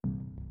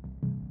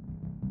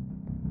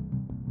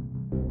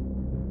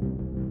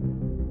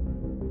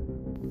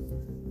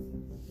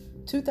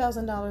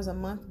$2,000 a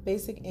month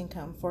basic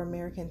income for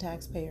American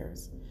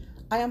taxpayers.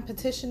 I am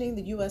petitioning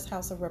the U.S.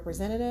 House of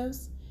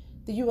Representatives,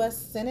 the U.S.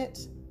 Senate,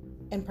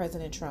 and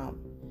President Trump.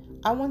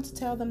 I want to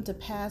tell them to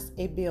pass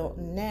a bill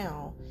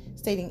now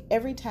stating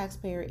every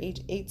taxpayer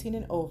age 18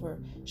 and over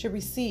should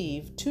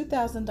receive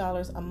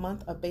 $2,000 a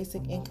month of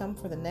basic income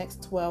for the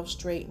next 12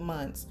 straight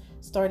months,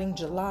 starting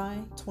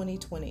July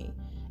 2020.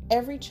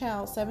 Every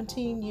child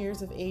 17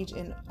 years of age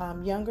and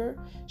younger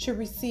should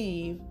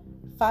receive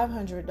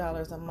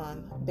 $500 a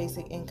month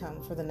basic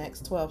income for the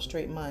next 12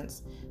 straight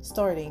months,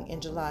 starting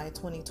in July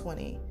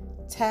 2020,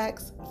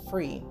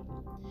 tax-free.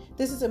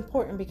 This is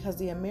important because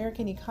the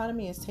American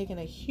economy has taken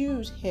a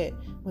huge hit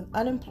with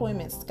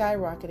unemployment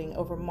skyrocketing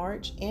over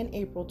March and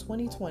April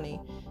 2020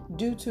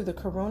 due to the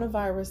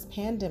coronavirus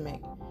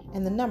pandemic,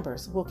 and the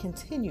numbers will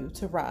continue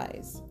to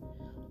rise.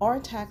 Our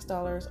tax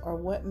dollars are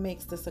what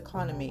makes this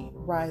economy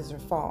rise or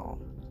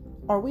fall.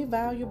 Are we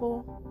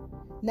valuable?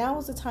 Now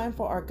is the time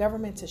for our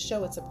government to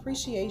show its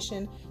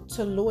appreciation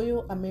to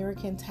loyal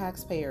American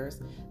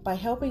taxpayers by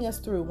helping us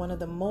through one of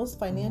the most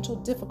financial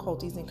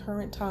difficulties in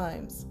current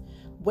times.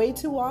 Way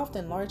too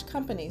often, large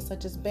companies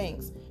such as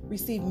banks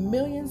receive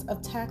millions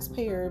of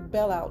taxpayer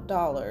bailout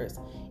dollars,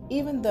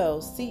 even though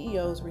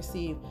CEOs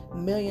receive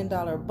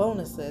million-dollar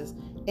bonuses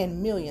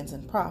and millions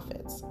in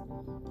profits.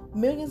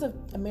 Millions of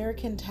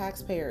American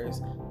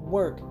taxpayers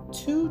work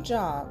 2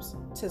 jobs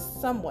to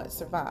somewhat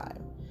survive.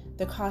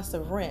 The cost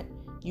of rent,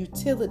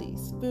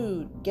 utilities,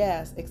 food,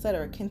 gas,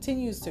 etc.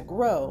 continues to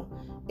grow,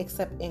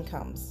 except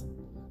incomes.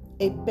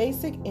 A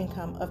basic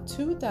income of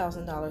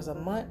 $2,000 a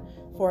month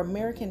for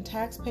American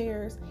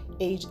taxpayers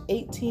age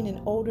 18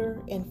 and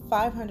older and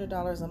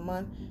 $500 a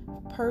month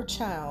per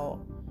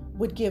child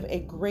would give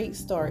a great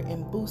start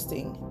in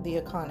boosting the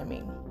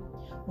economy.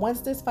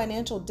 Once this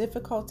financial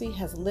difficulty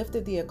has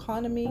lifted, the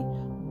economy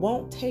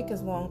won't take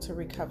as long to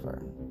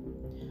recover.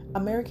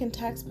 American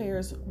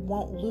taxpayers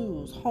won't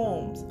lose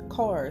homes,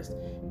 cars,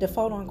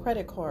 default on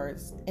credit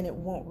cards, and it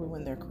won't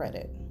ruin their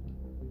credit.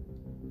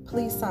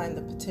 Please sign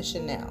the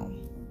petition now.